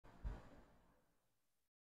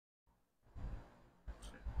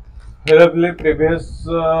Hello play previous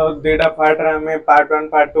data part रे हमें part 1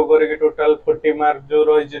 part 2 करके टोटल 40 मार्क जो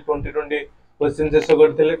रही 20 क्वेश्चन शेष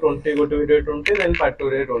करथिले 20 गोटे वीडियो 20 देन पार्ट 2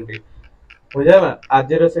 रे 20 बुझाला।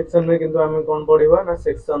 आज रो सेक्शन में किंतु हमें कोन पढिबा ना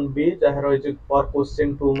सेक्शन बी जहा रही पर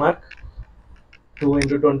क्वेश्चन 2 मार्क 2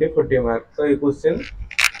 20 40 मार्क। तो ये क्वेश्चन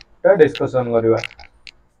ता डिस्कशन करबा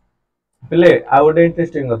प्ले आ गोटे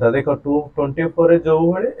इंटरेस्टिंग कथा देखो 224 रे जो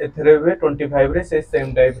भले एथरे भी 25 रे से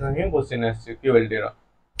सेम टाइप रो ही क्वेश्चन आछि क्यूएलटी रो।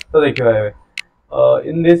 तो देखिए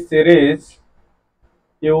in this series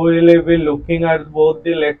you will be looking at both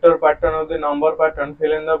the letter pattern of the number pattern,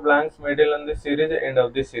 fill in the blanks, middle on the series, end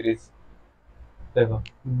of the series। देखो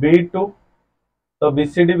B2 तो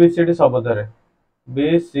BCD सब धरे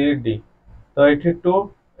BCD तो एठी 2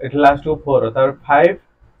 एठी last को 4 तार 5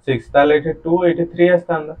 6 ताले एठी 2 एठी 3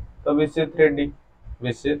 आस्तांदा तो BC3D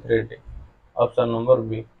option number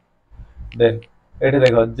B. Then एठी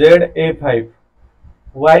देखो ZA5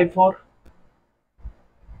 Y4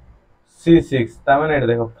 C6 ताମାନେ एठी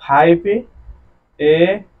देखो 5 A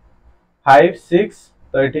 5 6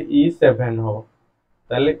 तो एठी E7 हो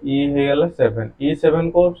ताले E हे गेला 7 E7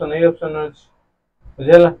 को ऑप्शन ए ऑप्शन अछि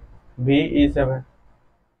बुझला B E7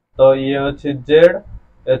 तो ये अछि Z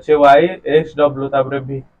अछि Y X W तापरे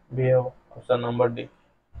B हो ऑप्शन नंबर डी।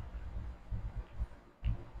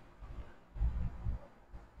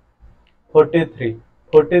 43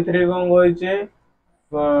 कोन होई छै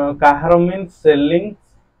काहार मीन सेलिंग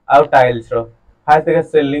आउ टाइल्स रो फास्ट देखा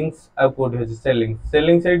सेलिंग्स आउ कोड होची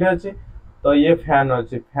सेलिंग एठी अछि तो ये फैन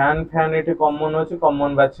अछि फैन एठी कॉमन अछि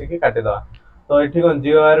कॉमन बाछि के काटि दवा तो एठी कोन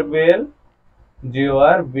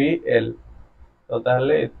GORBL तो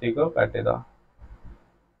ताहले एति को काटि दवा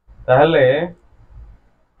ताहले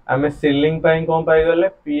हमें सीलिंग पाई कोन पाई गले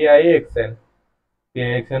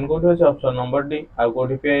PIXN कोड होची ऑप्शन नंबर डी आउ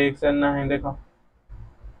कोडी PIXN ना है देखो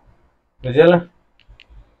बुझला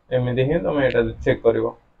एमिति ही तुम एटा चेक करिवो।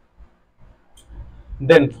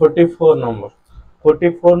 देन 44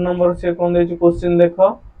 नंबर से कोन देछि क्वेश्चन देखो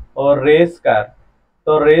और रेस कार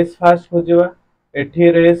तो रेस फास्ट खोजिबा एठी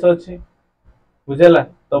रेस अछि बुझला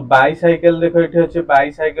तो बाइसाइकिल देखो एठी अछि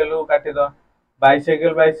बाइसाइकिल को काटि दो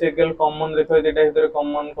बाइसाइकिल कॉमन देखो एटा हितरे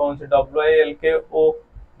कॉमन कोन से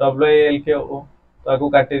WILKO ताको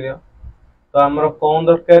काटि दियो तो हमरो कोन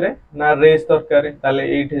दरकार ना रेस दरकार ताले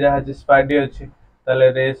एठी जहा स्पाइडी अछि ताले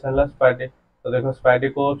रेस हला स्पाइडी तो देखो स्पाइडी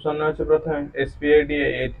को ऑप्शन अछि प्रथम SPID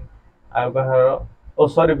एठी आ बाहर ओ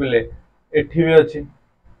सॉरी बिले एठी भी अछि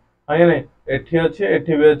हाय नै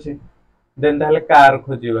एठी भी अछि देन ताले कार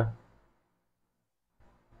खोजिबा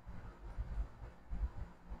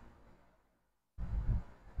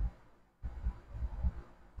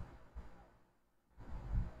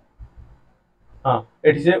हां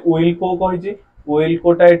एठी से व्हील को कहिछि व्हील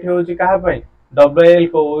कोटा एठी होछि कहा पई WIL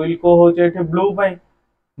को व्हील को होछि एठी ब्लू पई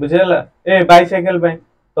बुझला ए बाइसाइकिल पई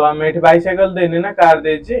तो हम एठी बाइसाइकिल देनी ना कार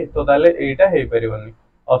देछि तो ताले एटा हे परिबनी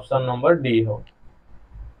ऑप्शन नंबर डी हो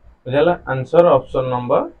बुझला आंसर ऑप्शन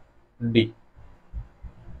नंबर डी।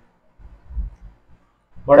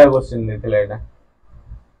 बड़ा क्वेश्चन देथिला एटा।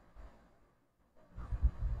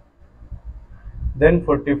 देन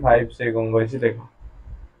 45 से कोन कहछि देखो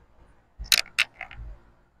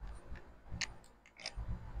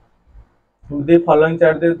the following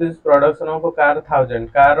chart this production of a car 1000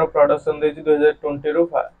 car row production देछि 2020 रो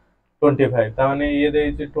 25 ता माने ये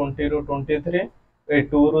देछि 20 रो 23 ए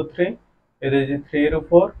 2 रो 3 ये देछि 3 रो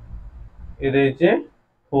 4 ये देछि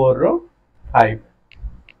 4 रो 5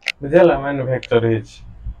 बुझला मैन्युफैक्चर हिच।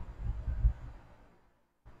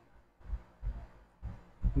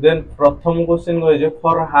 देन प्रथम क्वेश्चन कहै छै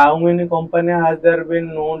for how many company has their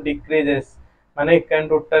been no decreases माने कैन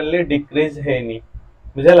टोटली डिक्रीज हेनी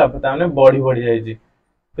बुझला ताने बढ़ी जाई छी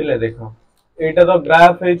पिले देखो एटा तो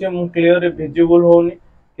ग्राफ है जे मु क्लियर विजिबल होनी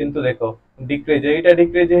किंतु देखो डिक्रीज एटा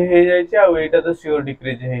डिक्रीज हे जाई छी आ एटा तो श्योर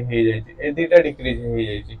डिक्रीज हे जाई छी ए दुटा डिक्रीज हे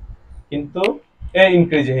जाई छी किंतु ए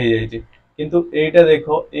इंक्रीज हे जाई छी किंतु एटा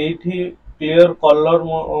देखो एठी क्लियर कलर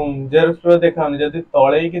जेरोक्स पे देखाउनी जदी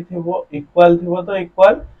तळे की थिबो इक्वल थिबो तो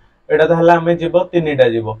इक्वल एटा त हला हमें जीवो तीनटा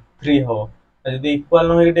जीवो 3 हो जदी इक्वल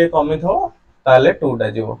न होइटे कमी थो ताले 2 टा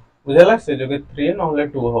जीवो बुझला से जो कि 3 नहले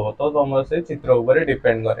 2 हो तो तुम से चित्र ऊपर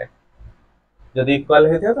डिपेंड करे जदी इक्वल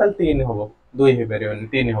हे था ताले 3 हो 2 हे परिबनी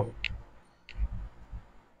 3 हो।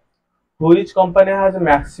 Which company has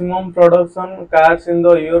maximum production cars in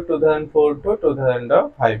the year 2004 to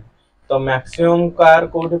 2005 तो मैक्सिमम कार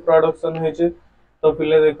कोठी प्रोडक्शन होय छै तो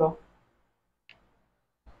पिले देखो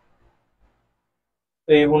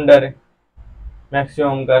ए हुंडा रे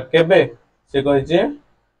मैक्सिमम कार केबे से कहै छै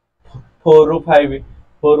 4 ରୁ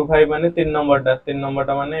 5 माने 3 नंबर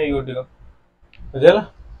टा माने एगोटी को बुझला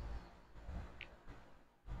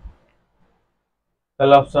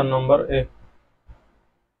ताले ऑप्शन नंबर ए।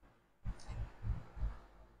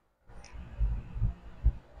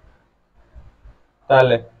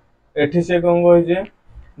 ताले एठी से कौन कहि जे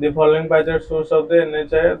the following pie chart source of the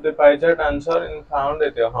NHI the pie chart answer in found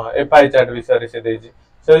एते हां ए पाई चार्ट विषय से देछि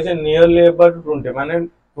से होचे नियरली अबाउट 20 माने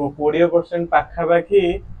 20% पाखा पाखी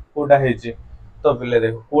कोडा हेछि। तो पिले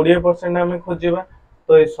देखो 20% हमें खोजिबा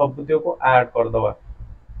तो ए सब को ऐड कर दबा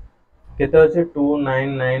केते अछि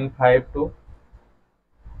 29952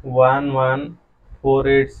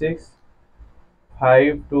 11486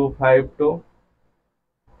 5252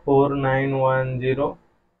 4910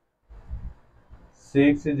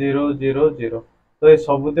 6000। तो ये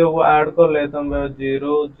सब को ऐड कर ले तुम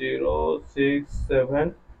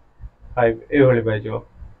 00675 ये पाई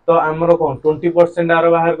तो आमर कौन 20% आर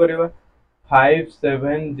बाहर करवा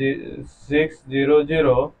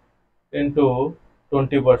 57600 इंटू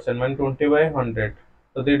 20% मान 20/100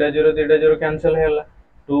 तो दीटा जीरो कैंसिल है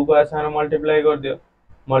 2 को आसान मल्टीप्लाई कर दियो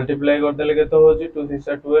मल्टीप्लाई कर देले केतो होची 2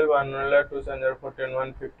 6 12 1 2 7 14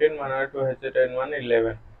 1 15 1 2 10 1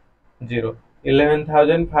 11 0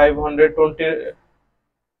 11,520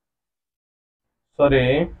 सॉरी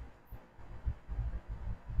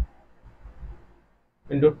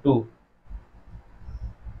इंटू 2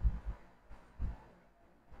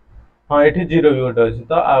 हाँ ये जीरो भी गोटे अच्छी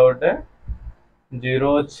तो आ गोटे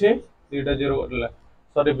जीरो अच्छी दीटा जीरो गोटे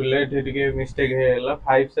सॉरी पिले टे मिस्टेक है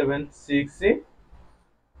 576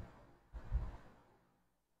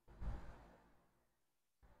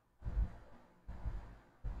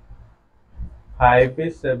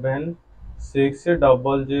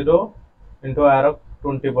 57600 into are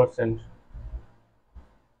 20%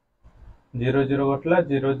 zero zero catla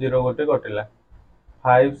zero zero गोटे कटिला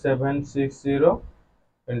 5760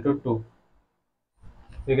 इंटू 2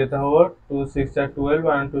 ये केते हो 2 6 12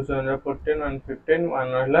 1 2 7 14 1 15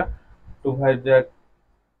 1 रहला 2 5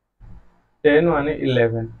 10 1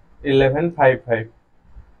 11 1155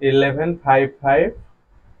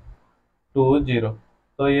 115520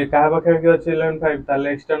 तो ये कहा पाखे कि अच्छे 11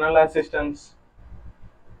 ताले external assistance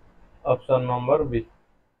option number B.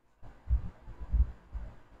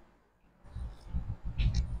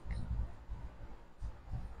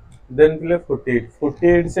 Then play 48.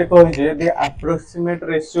 48 से कही जे the approximate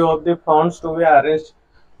ratio of the funds to be arranged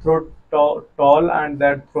through toll and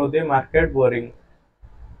that through the market boring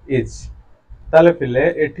is ताले पिले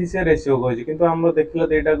एठी से रेशियो कही किंतु हमरो देखिलो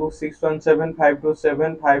देटा को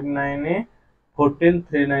 61752759 14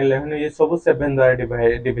 39 11 ये सब 7 द्वारा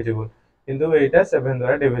डिविजिबल किंतु एटा 7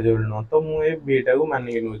 द्वारा डिविजिबल न तो मु ए बी टा को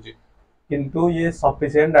मानि नउची किंतु ये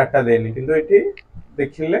सफिशिएंट डाटा देनी किंतु एठी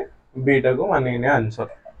देखिले बी टा को मानि ने answer.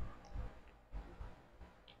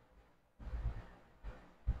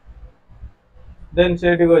 Then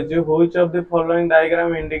said which of the following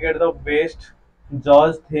diagram indicate the best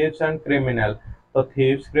judge thieves and criminal तो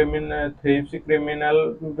thieves criminal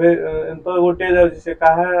तो गोटे जाउछि से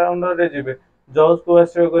काहा अंडर रे जिवे जज को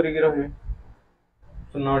आश्रय करी रहिबे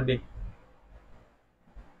सुनो D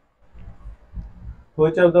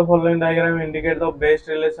which of the following diagram indicate the best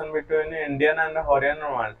relation between Indian and Horian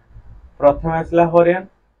world प्रथम आसला हरियान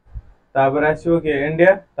तापर आसीबो के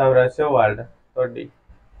इंडिया तापर आसीबो वर्ल्ड तो डी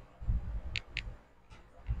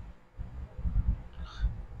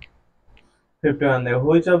 51 देखो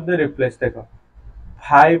which of the replace देखो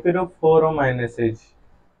 5 रो 4 माइनस एज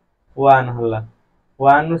 1 हला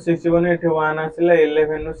 1 नु 6 बने एठी 1 आसिला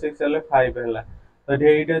 11 नु 6 हले 5 हला तो एठी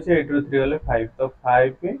 8 अछि 8 रो 3 हले 5 तो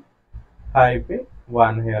 5 पे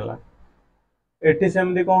 1 हेला एठी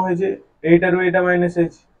सेमदी कोन होय जे 8 रो 8 माइनस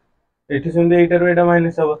एज एठी सेमदी 8 रो 8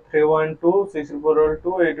 माइनस हो 3 1 2 6 4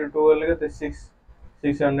 2 8 2 हले के 6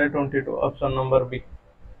 622 ऑप्शन नंबर बी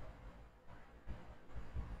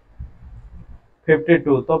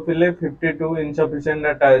 52 तो पिले 52 insufficient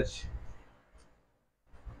data अछि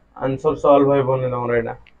आंसर सॉल्व है बने नमर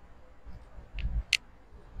एटा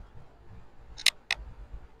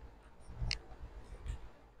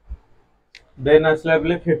देन असला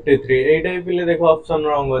पिले 53 एटा पिले देखो ऑप्शन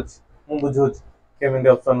रॉन्ग अछि मु बुझो केमे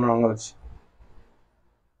ऑप्शन रॉन्ग अछि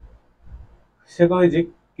से कहि जे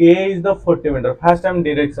k is the 40 metre first time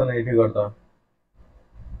direction एठी करता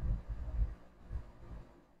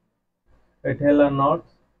एठेला नॉर्थ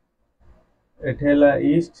एठेला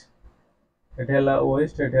ईस्ट एठेला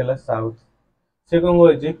वेस्ट एठेला साउथ से कोन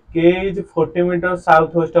होय जे k is 40 metre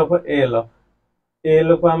south west of L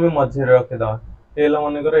L को हमें मध्य रखे दा एल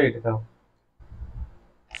माने करो एठी था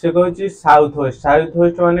से कहै छी साउथ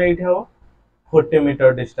वेस्ट माने एठी हो 40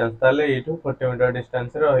 मीटर डिस्टेंस ताले एठू 40 मीटर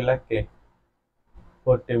डिस्टेंस रे रहला k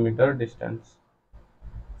 40 मीटर डिस्टेंस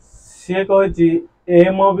से कहै छी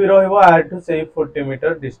एम भी रहबो आर टू से 40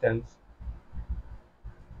 मीटर डिस्टेंस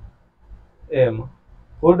एम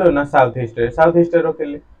कोड ना साउथ ईस्ट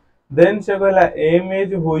रखिले देन से कहला M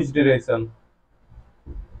is which direction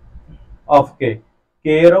of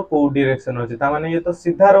के रो को डायरेक्शन अछि ता माने ये तो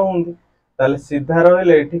सीधा रहउंदी ताले सीधा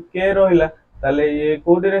रहले एठी के रहिला ताले ये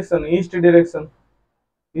को डायरेक्शन ईस्ट डायरेक्शन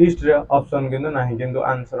ईस्ट रे ऑप्शन किंतु नाही किंतु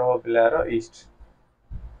आंसर हो पिलार ईस्ट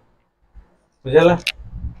बुझला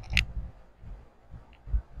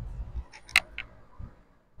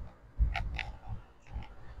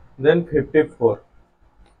देन 54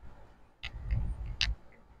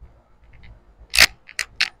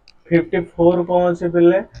 54 कौन अच्छे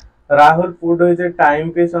पिले Rahul put होइছে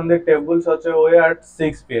time piece on the table such A way at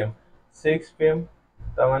 6 pm 6 pm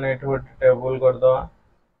त माने एठो टेबल कर दवा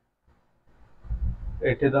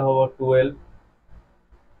एठी तो हो 12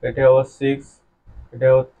 एठी हो 6 एठी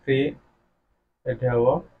हो 3 एठी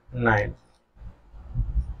हो 9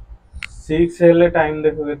 6 हेले टाइम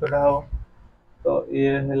देखो केतटा हो तो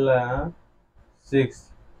ये हला 6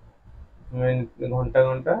 मिनट घंटा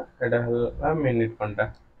घंटा एटा हला मिनिट घंटा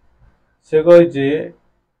से कहिछि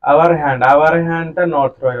आवर हैंड ता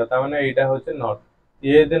नॉर्थ रहयो ता माने एटा होचे नॉर्थ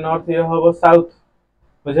ये दे नॉर्थ ये होबो साउथ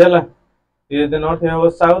बुझला ये दे नॉर्थ ये होबो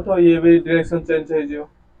साउथ और ये भी डायरेक्शन चेंज हो जियो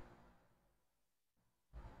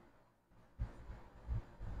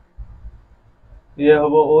ये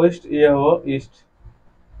होबो वेस्ट ये होबो ईस्ट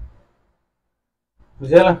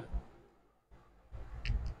बुझला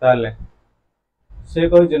ताले से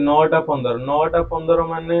कहिछि 9टा 15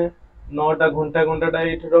 माने 9टा घंटा घंटाटा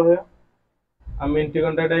एठी रहयो आ मिनिट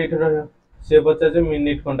घंटाटा एठी रहयो से बच्चा जे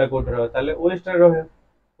मिनिट घंटा कोठ रहयो ताले वेस्ट रे रहयो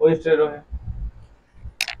वेस्ट रे रहयो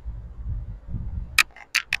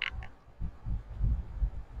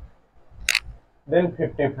देन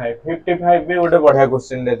 55 भी गोटे बढ़िया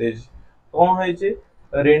क्वेश्चन दे देछि कौन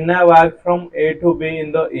है Reena work from A to be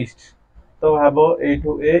in the east तो भाबो ए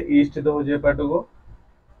टू ए ईस्ट तो हो जे पाटो को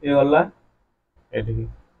ये वाला एठी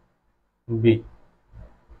बी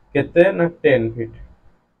केते ना 10 feet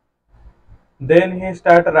then he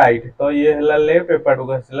start right तो ये हला लेफ्ट ए पाटो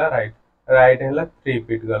को हसला राइट राइट हला 3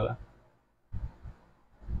 फीट गला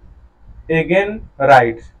अगेन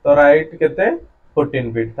राइट तो राइट केते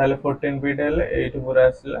 14 फीट ताले 14 फीट हेले एठी पूरा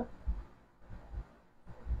हसला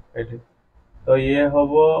एठी तो ये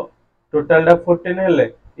होबो टोटल टा 14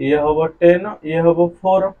 हेले ये होबो 10 ये होबो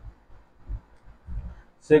 4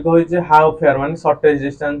 से कहि जे हाउ फेयर माने शॉर्टेज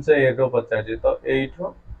डिस्टेंस ए रो पचार तो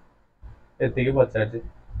एठो एति के पचार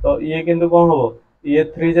तो ये किंतु कोन होबो ये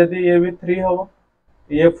 3 जदी ये भी 3 होबो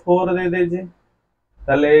ये 4 दे दे जे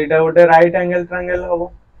ताले एटा गोटे राइट एंगल ट्रायंगल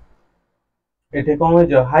होबो एठी कोन हो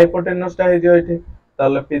जो हाइपोटेनस टा हे जो एठी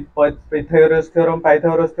ताले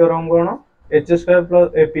पाइथागोरस थ्योरम कोन h स्क्वायर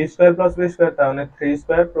प्लस ए p square plus b square ताने 3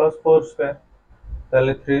 स्क्वायर प्लस 4 स्क्वायर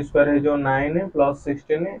ताले 3 स्क्वायर है जो 9 plus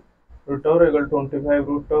 16 root over equal 25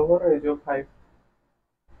 root over है जो 5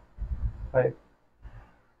 5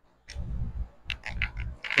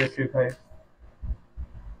 55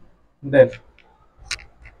 देन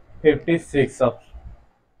 56 ऑफ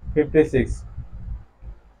 56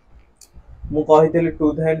 मु कहितली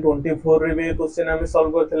 2024 रे भी क्वेश्चन हम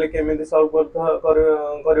सॉल्व करथले केमिति सॉल्व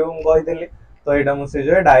करियो मु कहितली तो एटा मु से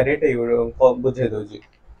जो डायरेक्ट ए बुझे दोजी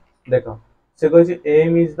देखो से कहि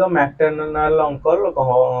M is the maternal uncle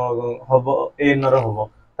हबो एन रो हबो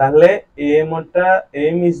ताले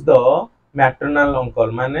M is the maternal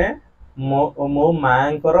uncle माने मो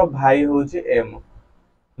मांकर भाई होची एम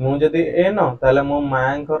मु जदी एन ताले मो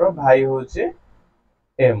मांकर भाई होची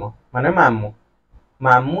एम माने मामू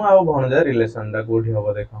मामू आ भणजा रिलेशन टा कोठी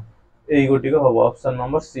हबो देखो एई गोटी को हबो ऑप्शन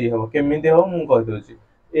नंबर सी हबो केमिति हो मु कहि दोची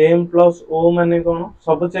एम प्लस ओ माने कोन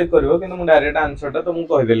सब चेक करिवो किंतु मु डायरेक्ट आंसर टा तो मु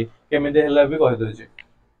कहि देली केमिति हेला भी कहि दोची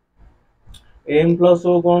एम प्लस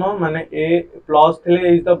ओ कोन माने ए प्लस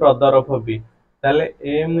थिले is the brother of B ताले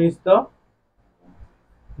M is the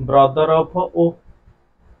brother of O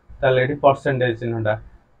ताले एठी परसेंटेज चिन्हटा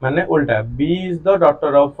माने उल्टा B is the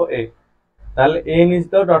daughter of ए ताले N is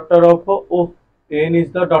the daughter of O N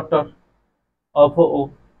is the daughter of O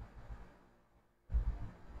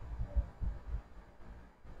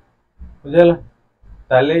बुझला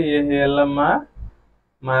ताले ये हेला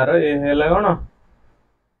मारो ये हेला कोन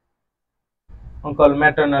अंकल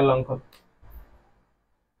मैटरनल अंकल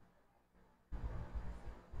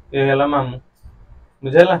ये हेला मामू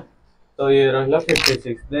बुझला तो ये रहला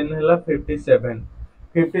 56 देन हेला 57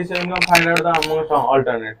 57 को फाइंड आउट द अमोस्ट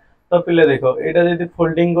अल्टरनेट तो पिले देखो एटा जदी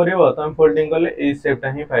फोल्डिंग करिवो त हम फोल्डिंग करले ए शेप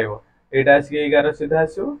टा ही पाइबो एटा आसी 11 सीधा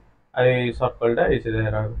आसीबो आ ए सर्कल टा ए सीधा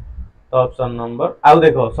रहबो तो ऑप्शन नंबर आउ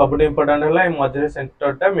देखो सबसे इंपोर्टेंट हला मझे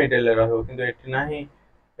सेंटर टा मिडिल रे रहबो किंतु एठी नाही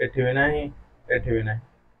एठी भी नाही एठी भी नाही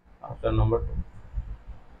ऑप्शन नंबर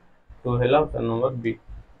 2 हला ऑप्शन नंबर बी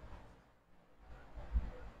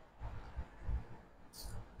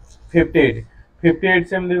 58 58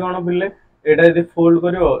 सेमती कौन पिले एटा यदि फोल्ड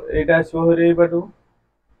करियो एटा आसीबो हरि एई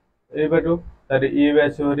बाटू तारे ई भी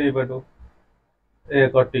आसीबो हरि एई बाटू ए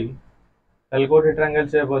कटी ताले कोठी ट्रायंगल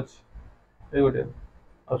शेप अछि ए गोटे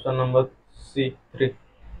ऑप्शन नंबर सी 3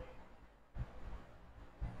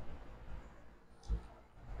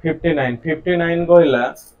 59 कहला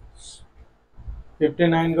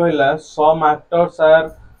 59 कहला सम actors are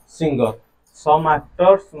singer some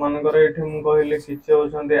actors मनकर एठी मु कहले किछ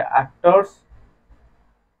होछन्ते actors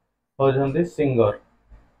होछन्ते singer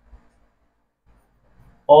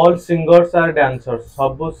all singers are dancers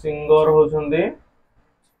सब सिंगर होछन्ते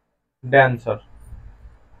डांसर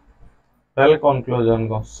ताले कंक्लूजन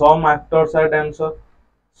को सम actors are dancer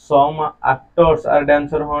some actors are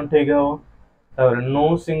dancer हन ठीक है तापर नो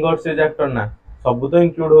सिंगर्स इज एक्टर ना सब तो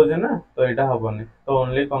इंक्लूड हो जे ना तो एटा हबनी तो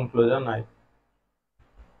only conclusion I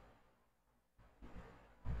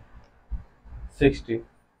 60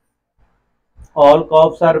 all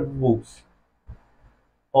cups are books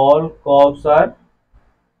all cups are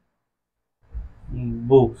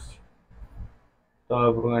books तो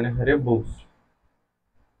अब गाने हरे books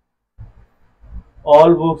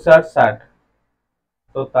all books are sad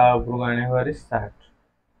तो ता ऊपर गाने हरे sad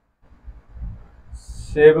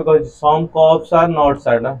से भी कह some cups are not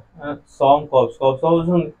sad some cups हो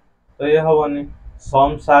तो ये हबनी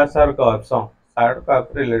some sads are cups sad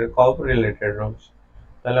cup related रहुछ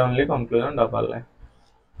ताले ओनली कंक्लूजन डबल है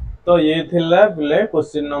तो ये थिला बिले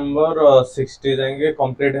क्वेश्चन नंबर 60 जाएंगे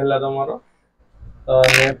कंप्लीट हैला तमरो तो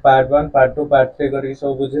ने पार्ट 1 पार्ट 2 पार्ट 3 करी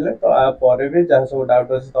सब बुझिले तो आ परे भी जहा सब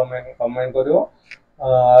डाउट अछि तमे कमेंट करियो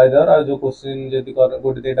इधर जो क्वेश्चन जदी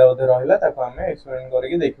गोटे देटा उधर रहिला ताको हमें एक्सप्लेन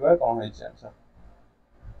करके देखबा कोन है आंसर